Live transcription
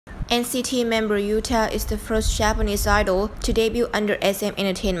NCT member Yuta is the first Japanese idol to debut under SM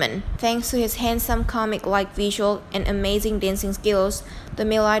Entertainment. Thanks to his handsome comic-like visual and amazing dancing skills, the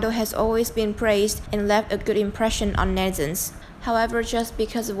male idol has always been praised and left a good impression on netizens. However, just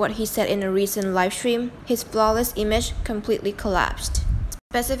because of what he said in a recent livestream, his flawless image completely collapsed.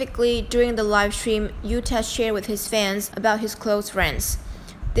 Specifically, during the livestream, Yuta shared with his fans about his close friends.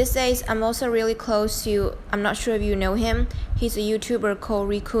 These days, I'm also really close to, I'm not sure if you know him, he's a YouTuber called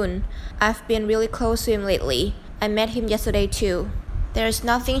Rikun. I've been really close to him lately. I met him yesterday too. There is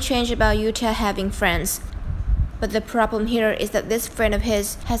nothing changed about Yuta having friends. But the problem here is that this friend of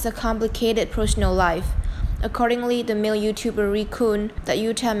his has a complicated personal life. Accordingly, the male YouTuber Rikun that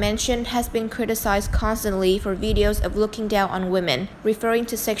Yuta mentioned has been criticized constantly for videos of looking down on women, referring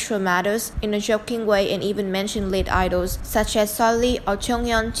to sexual matters in a joking way, and even mentioned late idols such as Solly or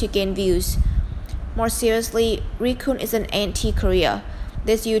Chonghyun to gain views. More seriously, Rikun is an anti-Korea.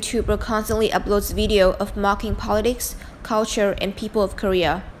 This YouTuber constantly uploads videos of mocking politics, culture, and people of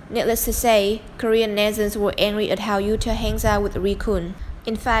Korea. Needless to say, Korean netizens were angry at how Yuta hangs out with Rikun.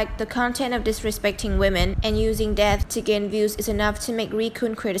 In fact, the content of disrespecting women and using death to gain views is enough to make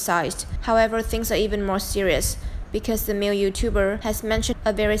Rikun criticized. However, things are even more serious, because the male YouTuber has mentioned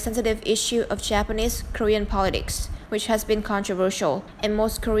a very sensitive issue of Japanese-Korean politics, which has been controversial, and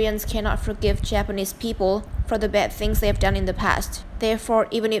most Koreans cannot forgive Japanese people for the bad things they have done in the past. Therefore,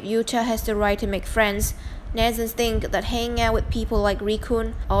 even if Yuta has the right to make friends, netizens think that hanging out with people like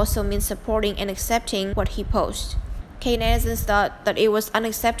Rikun also means supporting and accepting what he posts. Netizens thought that it was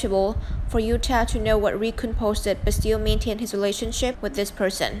unacceptable for Yuta to know what Rikun posted but still maintain his relationship with this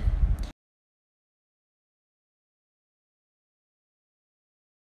person.